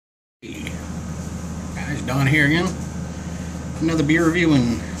Hey guys, Don here again. Another beer review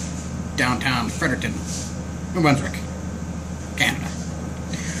in downtown Fredericton, New Brunswick, Canada.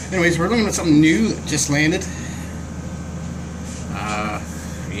 Anyways, we're looking at something new that just landed.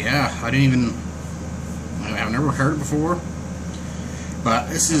 Yeah, I've never heard it before. But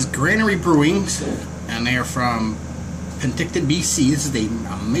this is Cannery Brewing, and they are from Penticton, BC. This is a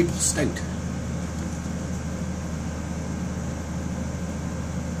maple stout.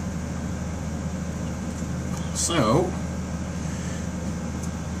 So,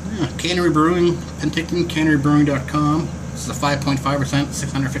 yeah, Cannery Brewing, Penticton, CanneryBrewing.com. This is a 5.5%,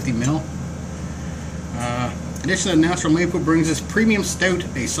 650 ml. Addition of natural maple brings this premium stout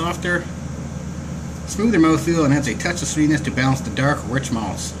a softer, smoother mouthfeel and adds a touch of sweetness to balance the dark, rich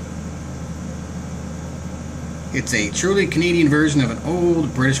malts. It's a truly Canadian version of an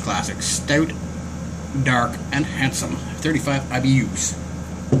old British classic, stout, dark, and handsome. 35 IBUs.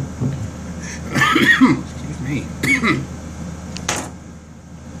 Excuse me.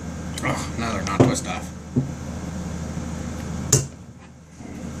 Oh, now they're not twist off.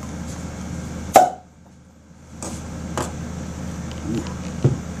 Ooh.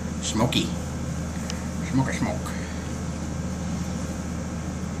 Smoky. Smoke.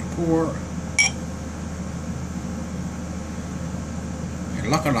 Pour. You're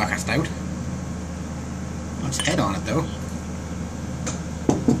looking like a stout. Let's head on it though.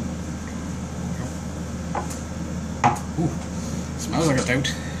 Ooh, smells like a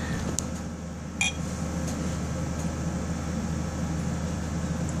stout.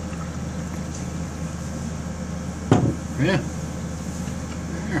 Yeah.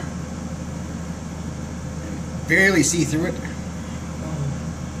 There. Barely see through it.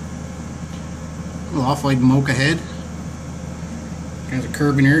 A little off-white mocha head. Kind of a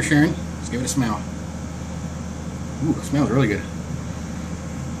curb in air sharing. Let's give it a smell. Ooh, it smells really good.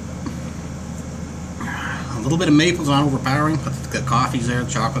 A little bit of maple's not overpowering, but the coffee's there, the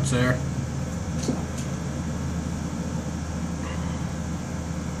chocolate's there.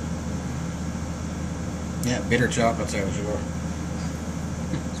 Yeah, bitter chocolate's there, sure.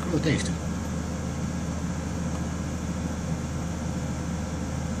 Let's go to the taste.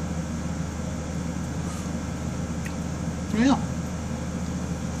 Well,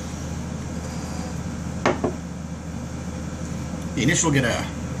 the initial get a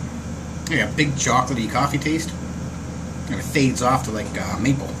big chocolatey coffee taste, and it fades off to like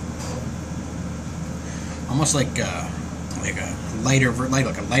maple, almost like a lighter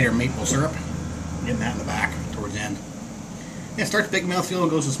maple syrup. Getting that in the back towards the end. Yeah, it starts big mouthfeel and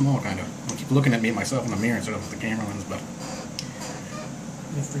goes to small, kind of. I keep looking at me myself in the mirror instead of the camera lens, but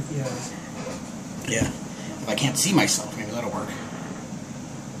your freaky eyes. Yeah, if I can't see myself, maybe that'll work.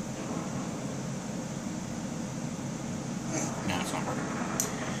 No, it's not working.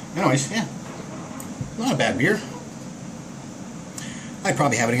 Anyways, yeah, not a bad beer. I'd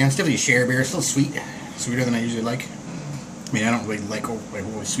probably have it again. It's definitely a share beer. It's still sweet, sweeter than I usually like. I mean, I don't really like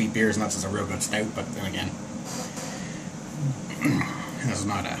really sweet beers, and that's just a real good stout, but then again, this is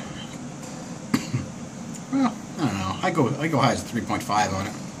not a, well, I don't know, I go high as a 3.5 on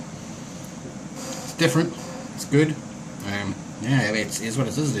it. It's different, it's good, yeah, I mean, it's what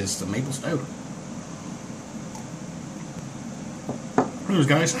it is, it's a maple stout. Cheers,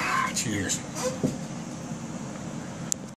 guys. Cheers.